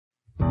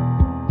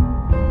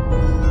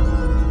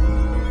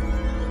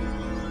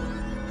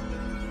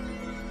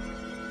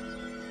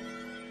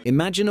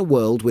Imagine a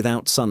world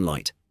without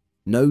sunlight.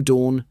 No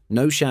dawn,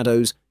 no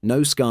shadows,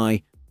 no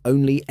sky,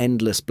 only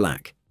endless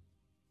black.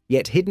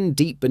 Yet hidden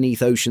deep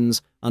beneath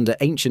oceans, under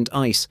ancient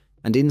ice,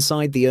 and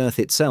inside the Earth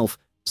itself,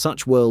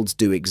 such worlds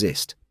do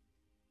exist.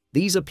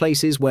 These are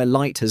places where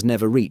light has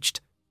never reached,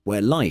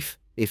 where life,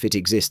 if it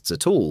exists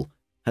at all,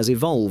 has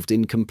evolved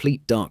in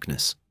complete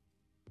darkness.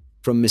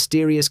 From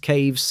mysterious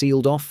caves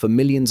sealed off for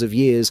millions of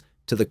years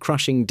to the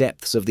crushing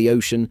depths of the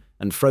ocean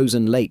and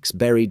frozen lakes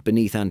buried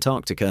beneath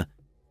Antarctica,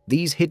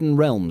 these hidden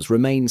realms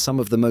remain some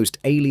of the most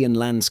alien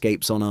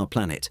landscapes on our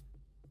planet.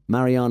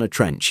 Mariana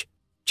Trench,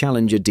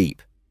 Challenger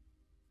Deep.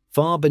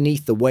 Far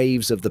beneath the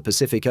waves of the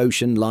Pacific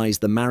Ocean lies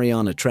the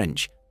Mariana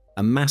Trench,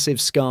 a massive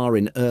scar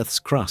in Earth's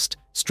crust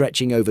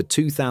stretching over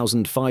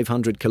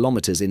 2,500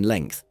 kilometers in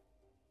length.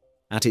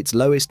 At its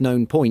lowest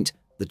known point,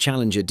 the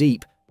Challenger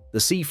Deep, the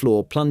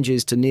seafloor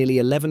plunges to nearly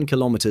 11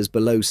 kilometers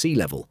below sea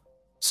level,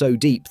 so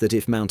deep that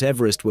if Mount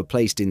Everest were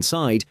placed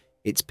inside,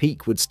 its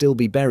peak would still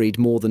be buried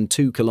more than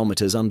 2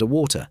 kilometers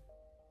underwater.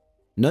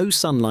 No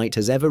sunlight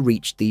has ever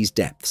reached these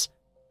depths.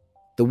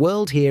 The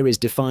world here is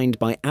defined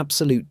by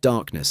absolute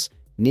darkness,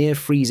 near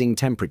freezing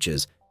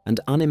temperatures, and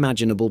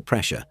unimaginable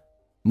pressure,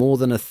 more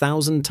than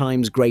 1,000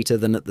 times greater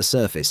than at the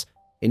surface,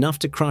 enough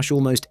to crush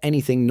almost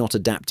anything not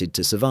adapted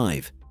to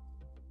survive.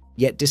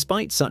 Yet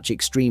despite such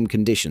extreme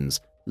conditions,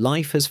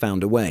 life has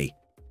found a way.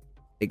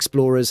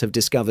 Explorers have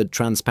discovered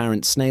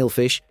transparent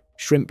snailfish,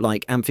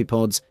 shrimp-like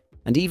amphipods,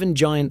 and even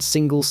giant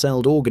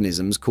single-celled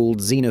organisms called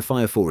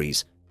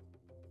xenophyophores.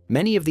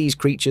 Many of these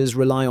creatures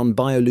rely on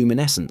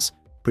bioluminescence,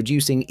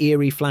 producing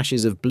eerie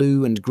flashes of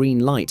blue and green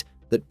light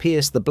that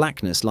pierce the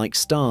blackness like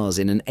stars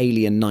in an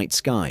alien night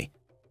sky.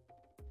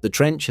 The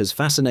trench has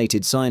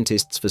fascinated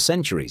scientists for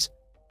centuries.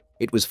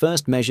 It was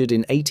first measured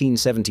in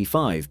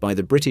 1875 by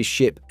the British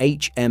ship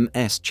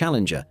HMS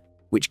Challenger,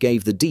 which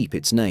gave the deep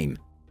its name.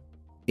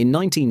 In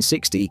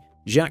 1960,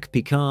 Jacques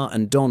Picard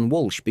and Don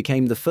Walsh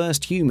became the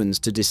first humans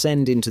to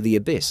descend into the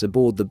abyss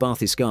aboard the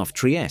bathyscaphe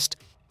Trieste,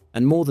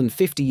 and more than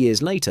 50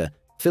 years later,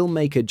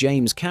 filmmaker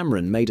James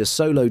Cameron made a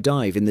solo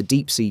dive in the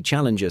deep-sea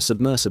Challenger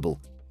submersible.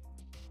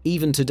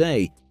 Even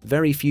today,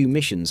 very few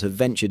missions have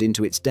ventured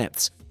into its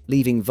depths,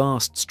 leaving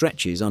vast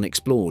stretches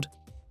unexplored.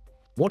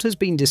 What has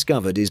been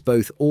discovered is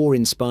both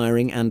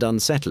awe-inspiring and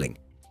unsettling.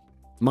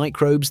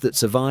 Microbes that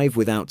survive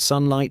without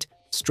sunlight,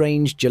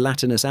 strange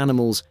gelatinous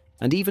animals,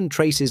 and even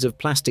traces of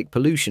plastic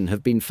pollution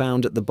have been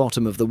found at the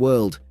bottom of the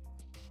world.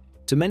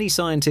 To many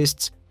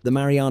scientists, the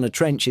Mariana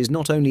Trench is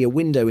not only a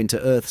window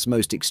into Earth's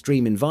most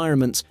extreme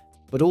environments,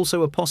 but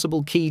also a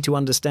possible key to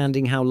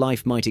understanding how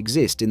life might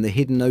exist in the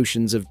hidden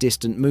oceans of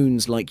distant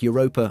moons like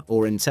Europa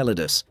or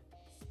Enceladus.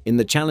 In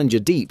the Challenger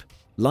Deep,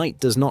 light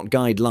does not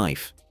guide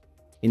life.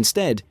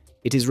 Instead,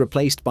 it is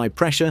replaced by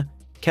pressure,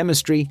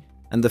 chemistry,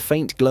 and the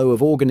faint glow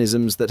of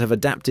organisms that have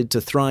adapted to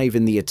thrive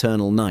in the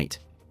eternal night.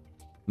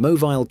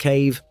 Mobile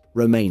Cave,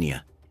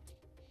 Romania.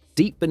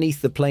 Deep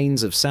beneath the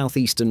plains of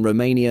southeastern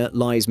Romania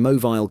lies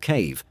Mobile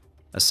Cave,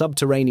 a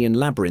subterranean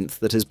labyrinth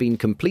that has been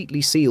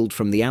completely sealed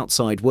from the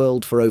outside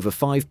world for over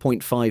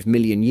 5.5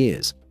 million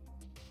years.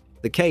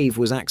 The cave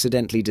was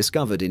accidentally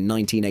discovered in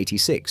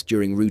 1986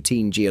 during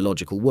routine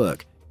geological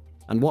work,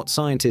 and what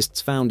scientists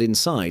found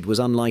inside was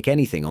unlike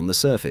anything on the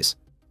surface.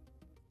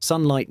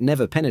 Sunlight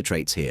never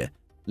penetrates here,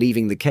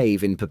 leaving the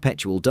cave in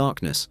perpetual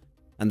darkness,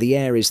 and the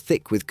air is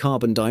thick with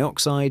carbon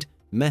dioxide,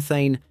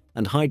 methane,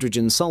 and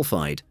hydrogen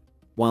sulfide,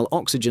 while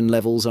oxygen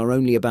levels are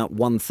only about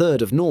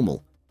 1/3 of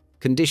normal,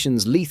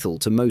 conditions lethal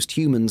to most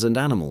humans and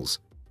animals.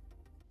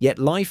 Yet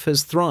life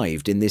has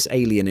thrived in this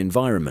alien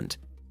environment.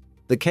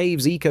 The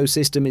cave's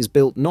ecosystem is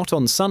built not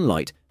on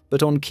sunlight,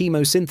 but on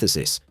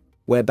chemosynthesis,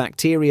 where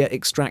bacteria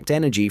extract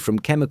energy from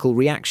chemical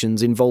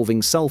reactions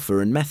involving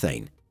sulfur and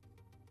methane.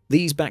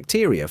 These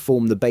bacteria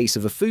form the base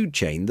of a food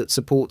chain that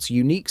supports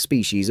unique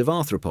species of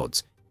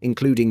arthropods,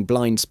 including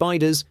blind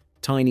spiders,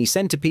 tiny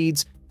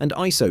centipedes, and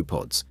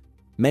isopods,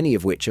 many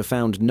of which are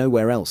found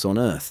nowhere else on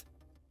Earth.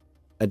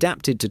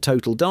 Adapted to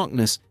total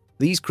darkness,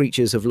 these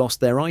creatures have lost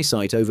their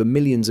eyesight over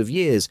millions of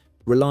years,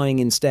 relying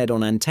instead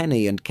on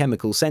antennae and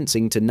chemical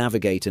sensing to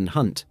navigate and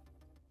hunt.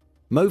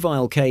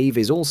 Mobile Cave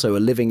is also a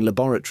living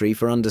laboratory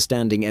for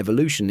understanding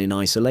evolution in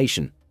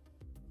isolation.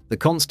 The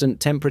constant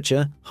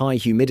temperature, high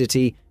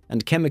humidity,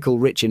 and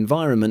chemical-rich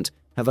environment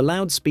have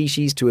allowed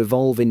species to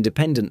evolve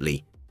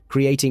independently,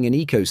 creating an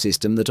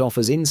ecosystem that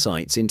offers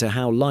insights into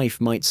how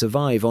life might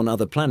survive on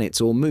other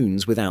planets or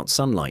moons without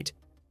sunlight.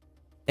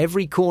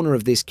 Every corner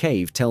of this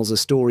cave tells a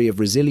story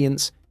of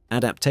resilience,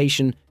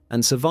 adaptation,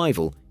 and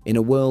survival in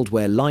a world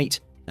where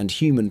light and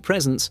human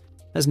presence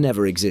has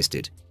never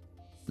existed.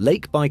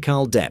 Lake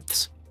Baikal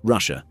Depths,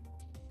 Russia.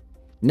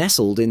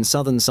 Nestled in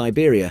southern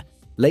Siberia,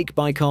 Lake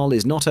Baikal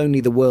is not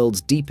only the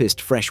world's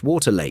deepest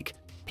freshwater lake,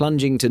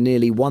 plunging to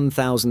nearly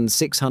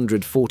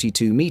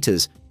 1,642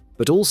 meters,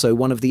 but also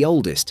one of the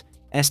oldest,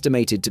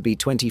 estimated to be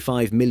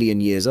 25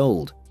 million years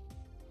old.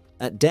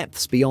 At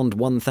depths beyond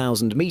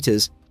 1,000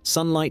 meters,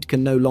 sunlight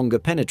can no longer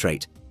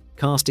penetrate,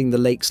 casting the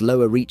lake's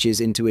lower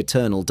reaches into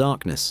eternal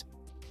darkness.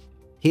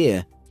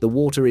 Here, the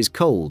water is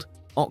cold,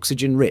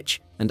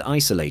 oxygen-rich, and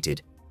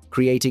isolated,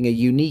 creating a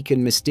unique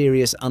and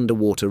mysterious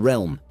underwater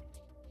realm.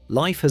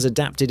 Life has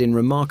adapted in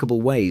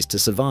remarkable ways to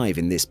survive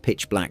in this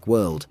pitch-black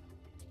world.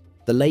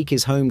 The lake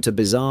is home to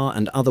bizarre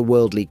and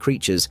otherworldly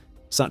creatures,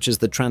 such as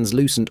the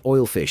translucent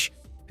oilfish,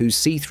 whose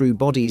see-through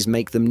bodies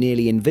make them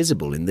nearly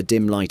invisible in the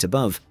dim light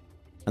above,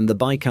 and the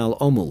Baikal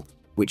omul,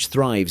 which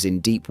thrives in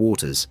deep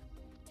waters.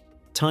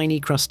 Tiny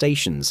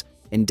crustaceans,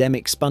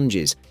 endemic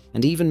sponges,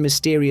 and even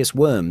mysterious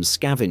worms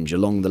scavenge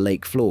along the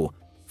lake floor,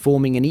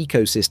 forming an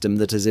ecosystem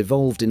that has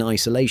evolved in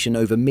isolation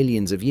over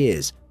millions of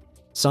years.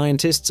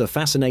 Scientists are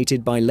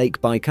fascinated by Lake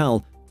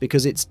Baikal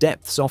because its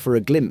depths offer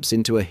a glimpse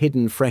into a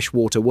hidden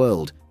freshwater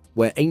world,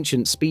 where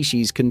ancient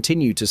species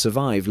continue to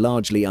survive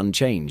largely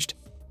unchanged.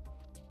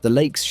 The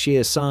lake's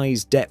sheer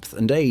size, depth,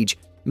 and age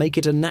make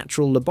it a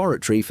natural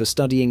laboratory for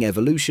studying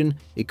evolution,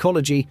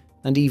 ecology,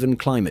 and even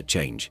climate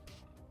change.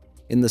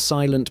 In the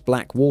silent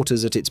black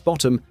waters at its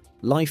bottom,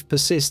 life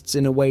persists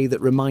in a way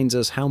that reminds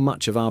us how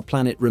much of our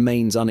planet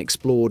remains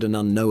unexplored and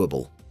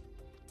unknowable.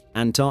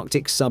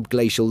 Antarctic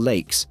subglacial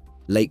lakes,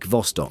 Lake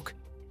Vostok.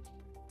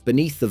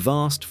 Beneath the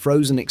vast,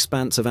 frozen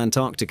expanse of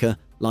Antarctica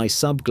lie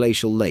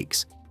subglacial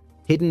lakes,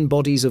 hidden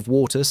bodies of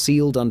water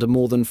sealed under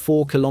more than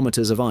 4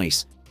 kilometers of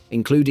ice,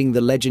 including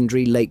the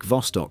legendary Lake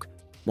Vostok,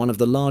 one of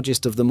the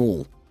largest of them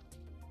all.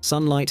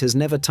 Sunlight has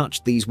never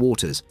touched these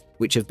waters,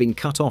 which have been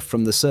cut off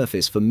from the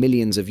surface for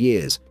millions of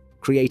years,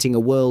 creating a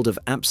world of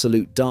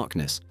absolute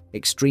darkness,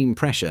 extreme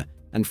pressure,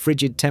 and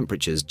frigid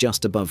temperatures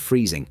just above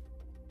freezing.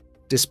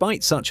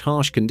 Despite such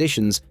harsh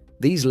conditions,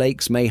 these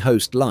lakes may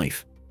host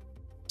life.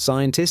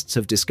 Scientists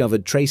have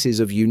discovered traces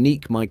of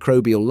unique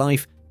microbial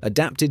life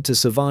adapted to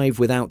survive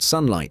without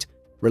sunlight,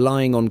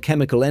 relying on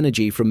chemical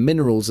energy from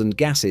minerals and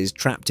gases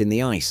trapped in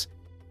the ice.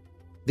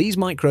 These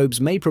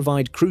microbes may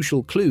provide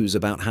crucial clues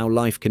about how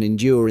life can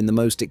endure in the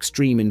most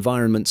extreme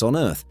environments on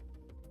Earth,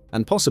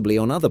 and possibly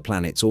on other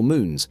planets or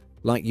moons,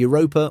 like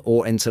Europa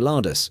or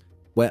Enceladus,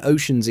 where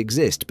oceans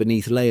exist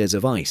beneath layers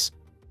of ice.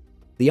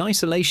 The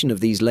isolation of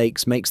these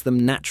lakes makes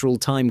them natural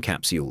time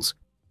capsules.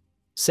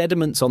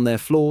 Sediments on their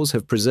floors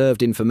have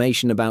preserved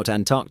information about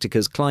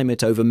Antarctica's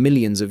climate over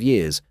millions of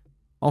years,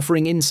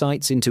 offering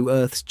insights into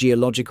Earth's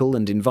geological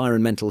and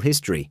environmental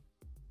history.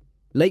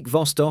 Lake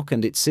Vostok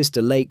and its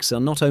sister lakes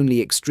are not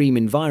only extreme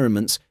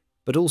environments,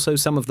 but also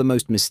some of the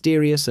most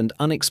mysterious and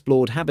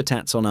unexplored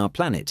habitats on our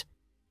planet,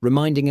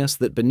 reminding us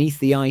that beneath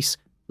the ice,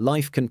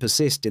 life can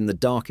persist in the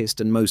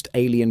darkest and most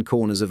alien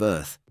corners of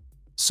Earth.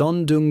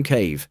 Son Doong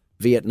Cave,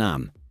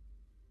 Vietnam.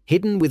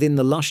 Hidden within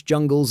the lush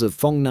jungles of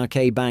Phong Nha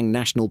Ke Bang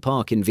National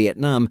Park in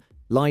Vietnam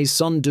lies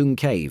Son Doong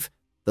Cave,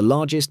 the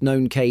largest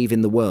known cave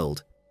in the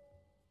world.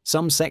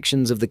 Some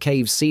sections of the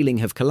cave's ceiling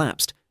have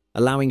collapsed,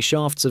 allowing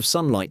shafts of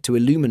sunlight to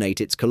illuminate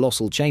its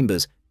colossal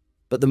chambers,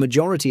 but the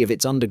majority of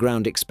its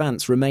underground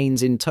expanse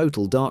remains in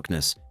total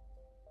darkness.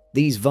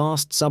 These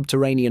vast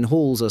subterranean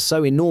halls are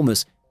so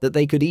enormous that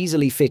they could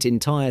easily fit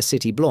entire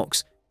city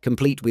blocks,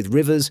 complete with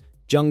rivers,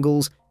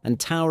 jungles, and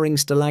towering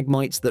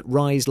stalagmites that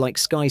rise like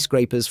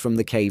skyscrapers from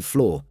the cave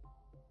floor.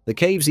 The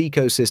cave's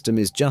ecosystem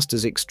is just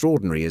as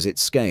extraordinary as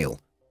its scale.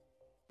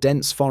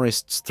 Dense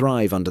forests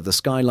thrive under the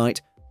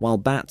skylight, while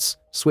bats,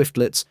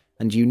 swiftlets,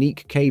 and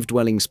unique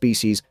cave-dwelling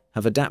species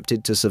have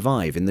adapted to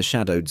survive in the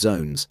shadowed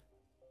zones.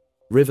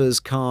 Rivers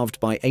carved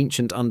by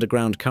ancient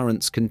underground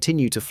currents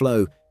continue to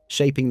flow,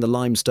 shaping the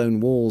limestone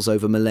walls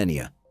over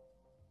millennia.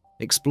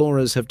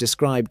 Explorers have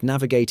described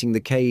navigating the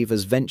cave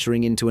as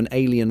venturing into an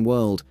alien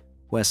world,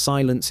 where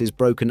silence is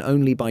broken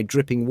only by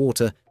dripping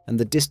water and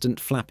the distant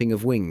flapping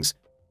of wings.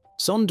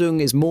 Son Doong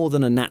is more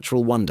than a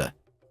natural wonder.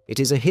 It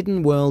is a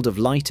hidden world of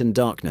light and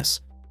darkness,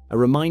 a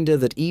reminder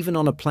that even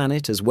on a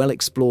planet as well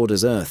explored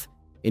as Earth,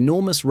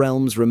 enormous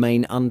realms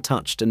remain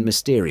untouched and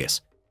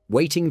mysterious,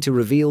 waiting to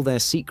reveal their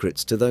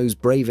secrets to those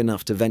brave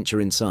enough to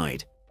venture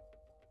inside.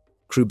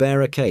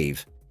 Krubera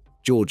Cave,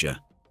 Georgia.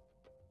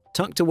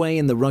 Tucked away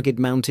in the rugged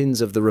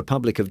mountains of the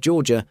Republic of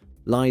Georgia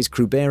lies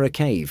Krubera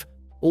Cave,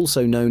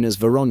 also known as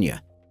Varonia,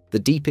 the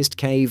deepest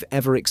cave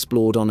ever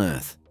explored on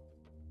Earth.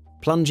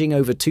 Plunging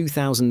over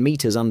 2,000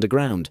 meters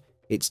underground,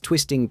 its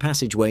twisting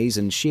passageways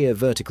and sheer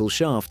vertical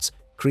shafts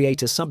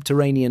create a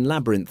subterranean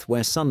labyrinth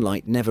where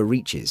sunlight never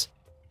reaches.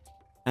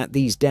 At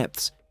these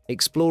depths,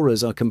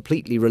 explorers are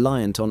completely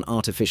reliant on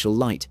artificial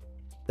light,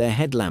 their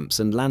headlamps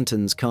and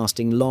lanterns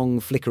casting long,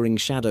 flickering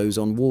shadows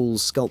on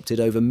walls sculpted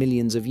over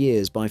millions of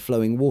years by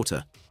flowing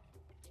water.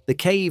 The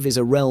cave is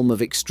a realm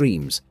of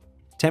extremes.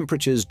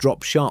 Temperatures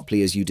drop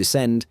sharply as you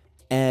descend,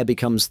 air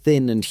becomes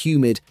thin and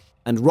humid,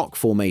 and rock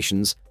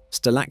formations,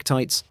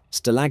 stalactites,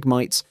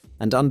 stalagmites,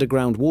 and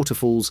underground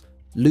waterfalls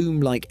loom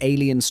like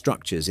alien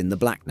structures in the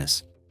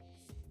blackness.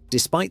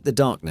 Despite the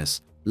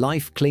darkness,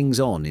 life clings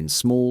on in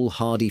small,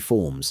 hardy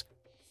forms.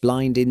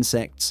 Blind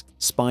insects,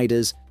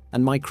 spiders,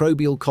 and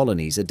microbial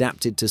colonies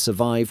adapted to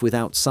survive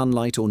without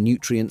sunlight or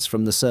nutrients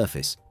from the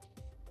surface.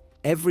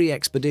 Every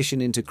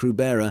expedition into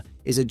Krubera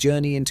is a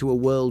journey into a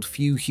world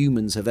few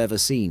humans have ever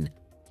seen,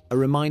 a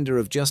reminder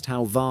of just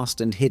how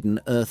vast and hidden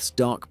Earth's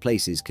dark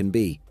places can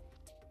be.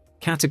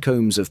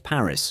 Catacombs of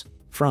Paris,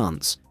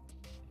 France.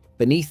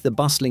 beneath the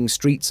bustling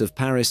streets of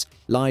Paris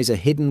lies a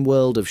hidden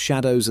world of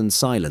shadows and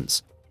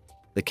silence.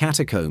 The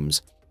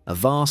catacombs, a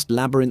vast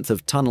labyrinth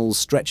of tunnels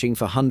stretching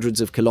for hundreds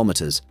of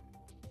kilometers.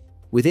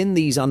 Within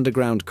these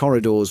underground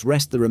corridors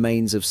rest the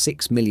remains of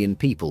 6 million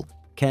people,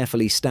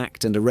 carefully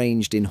stacked and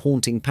arranged in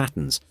haunting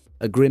patterns,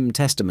 a grim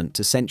testament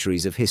to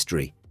centuries of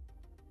history.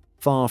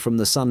 Far from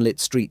the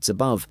sunlit streets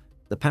above,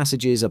 the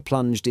passages are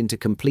plunged into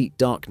complete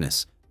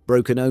darkness,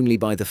 broken only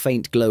by the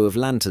faint glow of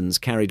lanterns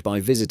carried by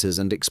visitors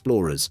and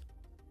explorers.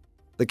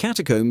 The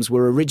catacombs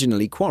were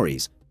originally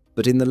quarries,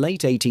 but in the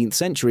late 18th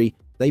century,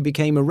 they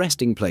became a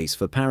resting place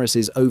for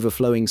Paris's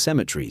overflowing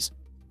cemeteries.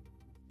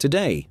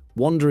 Today,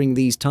 wandering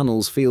these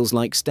tunnels feels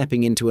like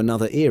stepping into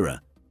another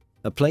era,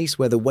 a place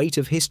where the weight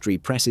of history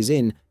presses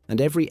in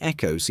and every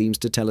echo seems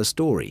to tell a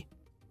story.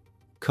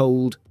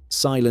 Cold,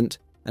 silent,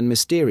 and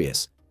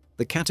mysterious,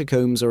 the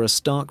catacombs are a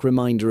stark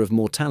reminder of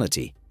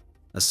mortality,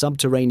 a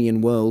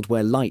subterranean world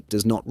where light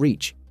does not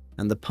reach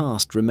and the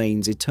past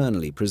remains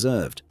eternally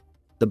preserved.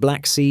 The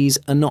Black Sea's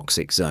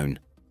anoxic zone.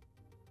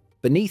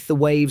 Beneath the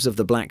waves of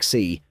the Black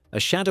Sea, a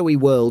shadowy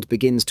world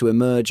begins to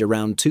emerge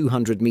around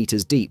 200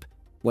 meters deep,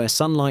 where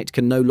sunlight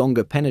can no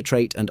longer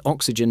penetrate and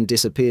oxygen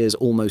disappears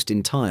almost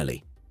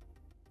entirely.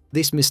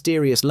 This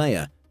mysterious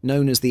layer,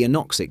 known as the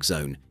anoxic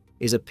zone,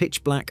 is a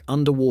pitch-black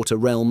underwater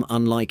realm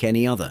unlike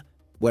any other,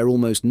 where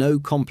almost no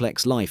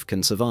complex life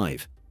can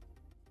survive.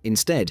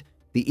 Instead,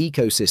 the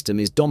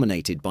ecosystem is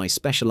dominated by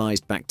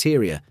specialized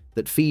bacteria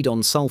that feed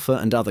on sulfur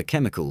and other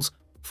chemicals,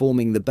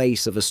 forming the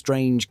base of a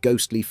strange,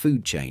 ghostly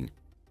food chain.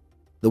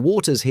 The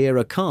waters here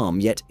are calm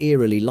yet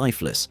eerily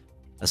lifeless,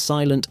 a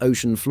silent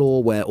ocean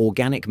floor where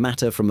organic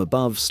matter from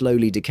above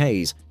slowly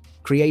decays,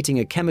 creating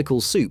a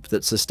chemical soup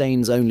that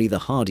sustains only the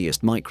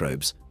hardiest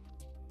microbes.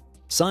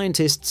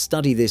 Scientists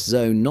study this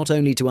zone not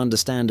only to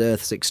understand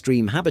Earth's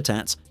extreme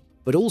habitats,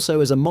 but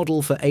also as a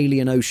model for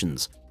alien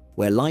oceans,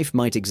 where life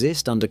might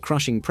exist under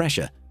crushing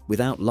pressure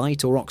without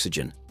light or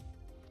oxygen.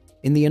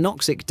 In the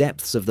anoxic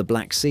depths of the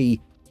Black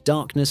Sea,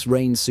 darkness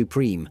reigns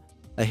supreme,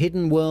 a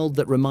hidden world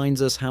that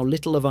reminds us how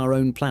little of our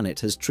own planet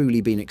has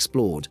truly been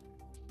explored.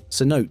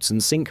 Cenotes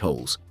and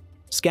sinkholes.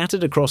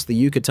 Scattered across the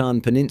Yucatan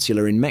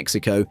Peninsula in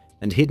Mexico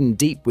and hidden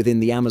deep within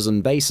the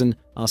Amazon basin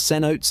are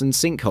cenotes and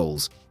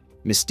sinkholes,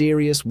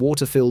 mysterious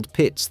water-filled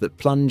pits that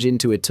plunge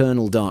into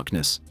eternal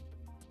darkness.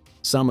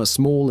 Some are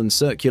small and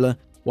circular,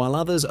 while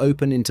others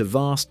open into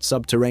vast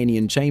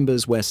subterranean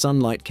chambers where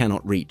sunlight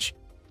cannot reach.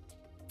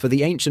 For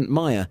the ancient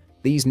Maya,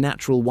 these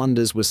natural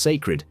wonders were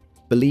sacred,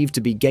 believed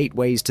to be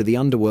gateways to the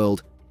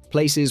underworld,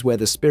 places where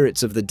the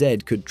spirits of the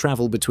dead could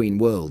travel between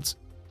worlds.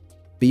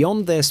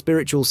 Beyond their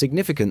spiritual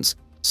significance,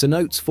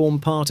 cenotes form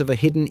part of a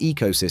hidden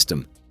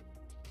ecosystem.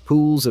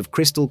 Pools of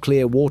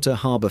crystal-clear water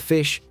harbor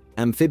fish,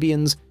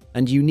 amphibians,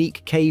 and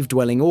unique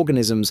cave-dwelling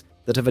organisms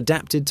that have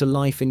adapted to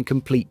life in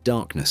complete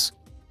darkness.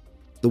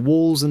 The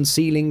walls and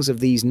ceilings of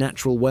these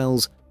natural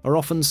wells are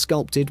often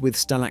sculpted with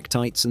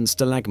stalactites and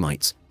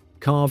stalagmites,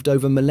 carved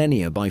over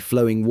millennia by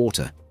flowing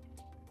water.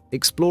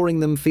 Exploring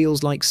them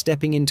feels like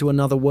stepping into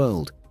another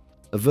world,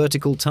 a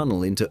vertical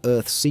tunnel into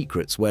Earth's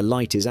secrets where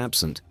light is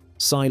absent,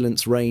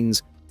 silence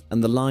reigns,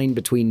 and the line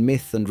between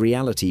myth and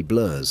reality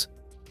blurs.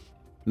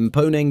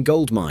 Mponeng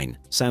Gold Mine,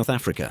 South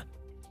Africa.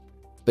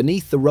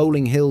 Beneath the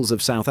rolling hills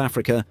of South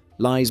Africa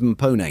lies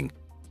Mponeng,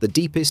 the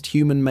deepest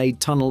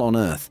human-made tunnel on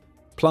Earth,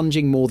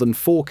 plunging more than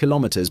 4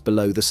 kilometers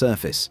below the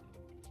surface.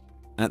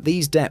 At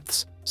these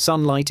depths,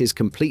 sunlight is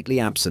completely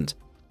absent,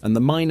 and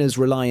the miners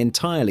rely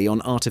entirely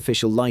on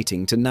artificial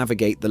lighting to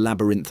navigate the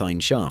labyrinthine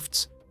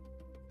shafts.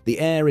 The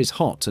air is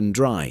hot and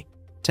dry,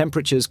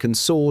 temperatures can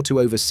soar to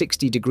over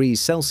 60 degrees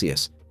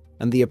Celsius,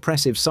 and the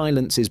oppressive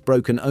silence is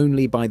broken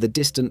only by the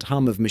distant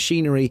hum of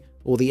machinery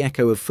or the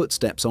echo of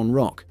footsteps on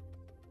rock.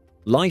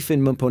 Life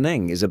in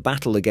Mponeng is a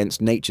battle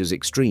against nature's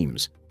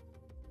extremes.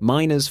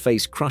 Miners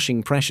face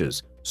crushing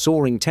pressures,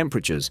 soaring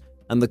temperatures,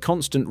 and the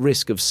constant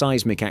risk of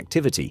seismic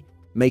activity,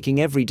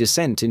 making every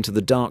descent into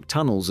the dark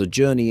tunnels a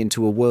journey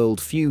into a world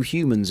few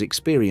humans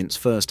experience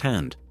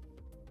firsthand.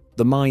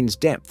 The mine's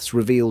depths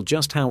reveal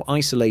just how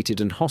isolated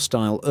and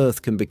hostile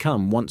Earth can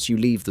become once you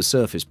leave the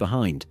surface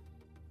behind.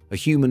 A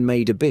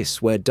human-made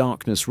abyss where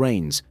darkness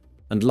reigns,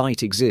 and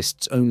light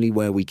exists only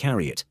where we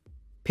carry it.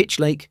 Pitch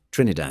Lake,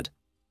 Trinidad.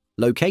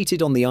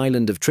 Located on the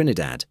island of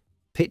Trinidad,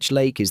 Pitch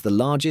Lake is the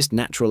largest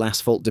natural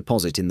asphalt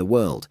deposit in the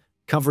world,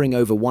 covering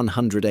over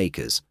 100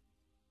 acres.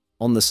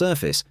 On the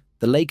surface,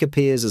 the lake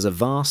appears as a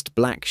vast,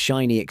 black,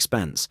 shiny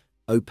expanse,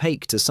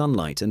 opaque to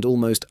sunlight and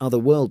almost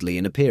otherworldly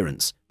in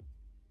appearance.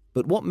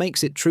 But what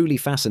makes it truly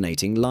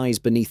fascinating lies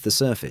beneath the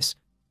surface.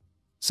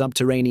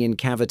 Subterranean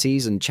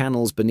cavities and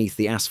channels beneath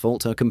the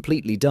asphalt are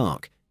completely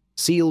dark,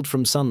 sealed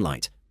from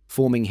sunlight,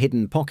 forming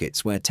hidden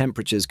pockets where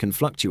temperatures can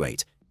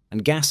fluctuate,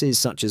 and gases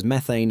such as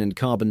methane and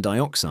carbon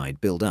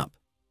dioxide build up.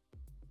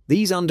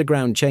 These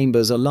underground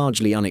chambers are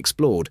largely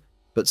unexplored,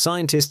 but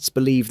scientists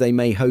believe they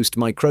may host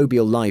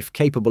microbial life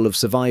capable of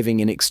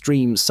surviving in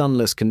extreme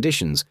sunless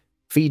conditions,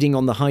 feeding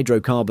on the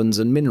hydrocarbons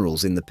and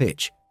minerals in the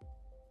pitch.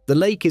 The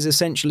lake is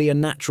essentially a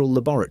natural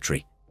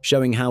laboratory,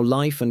 showing how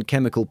life and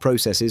chemical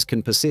processes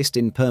can persist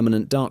in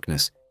permanent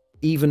darkness,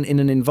 even in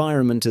an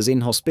environment as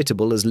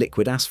inhospitable as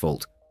liquid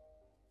asphalt.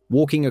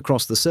 Walking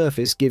across the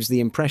surface gives the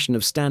impression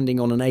of standing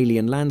on an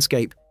alien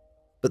landscape,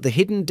 but the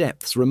hidden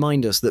depths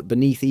remind us that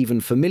beneath even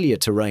familiar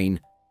terrain,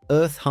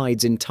 Earth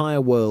hides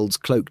entire worlds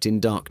cloaked in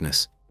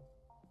darkness.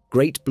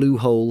 Great Blue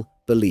Hole,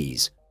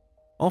 Belize.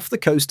 Off the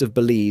coast of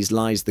Belize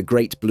lies the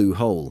Great Blue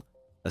Hole,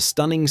 a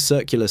stunning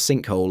circular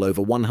sinkhole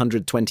over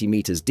 120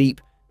 meters deep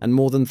and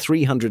more than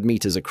 300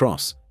 meters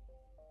across.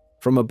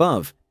 From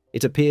above,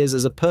 it appears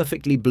as a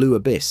perfectly blue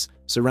abyss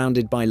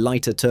surrounded by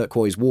lighter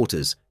turquoise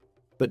waters,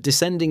 but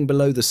descending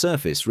below the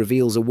surface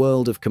reveals a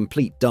world of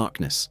complete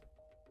darkness.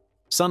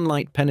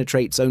 Sunlight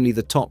penetrates only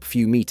the top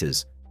few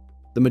meters.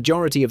 The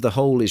majority of the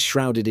hole is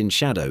shrouded in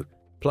shadow,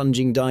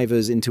 plunging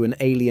divers into an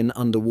alien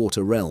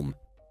underwater realm.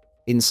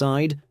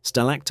 Inside,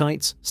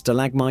 stalactites,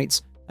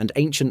 stalagmites, and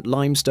ancient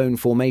limestone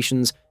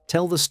formations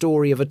tell the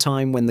story of a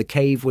time when the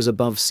cave was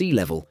above sea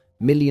level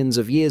millions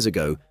of years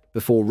ago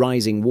before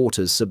rising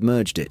waters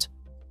submerged it.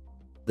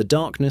 The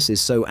darkness is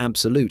so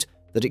absolute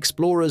that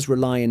explorers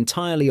rely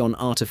entirely on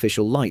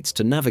artificial lights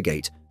to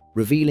navigate,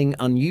 revealing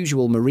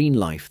unusual marine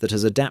life that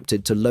has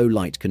adapted to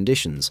low-light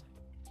conditions.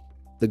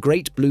 The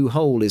Great Blue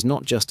Hole is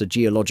not just a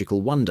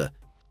geological wonder,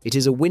 it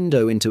is a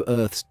window into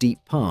Earth's deep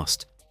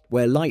past,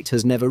 where light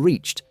has never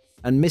reached,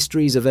 and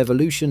mysteries of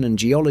evolution and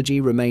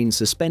geology remain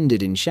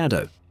suspended in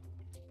shadow.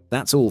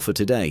 That's all for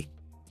today.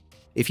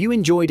 If you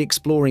enjoyed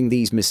exploring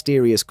these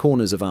mysterious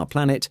corners of our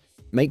planet,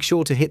 make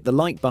sure to hit the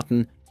like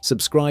button,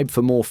 subscribe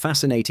for more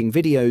fascinating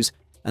videos,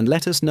 and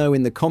let us know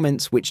in the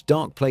comments which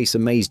dark place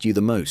amazed you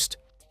the most.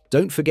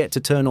 Don't forget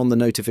to turn on the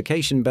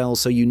notification bell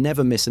so you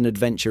never miss an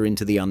adventure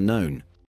into the unknown.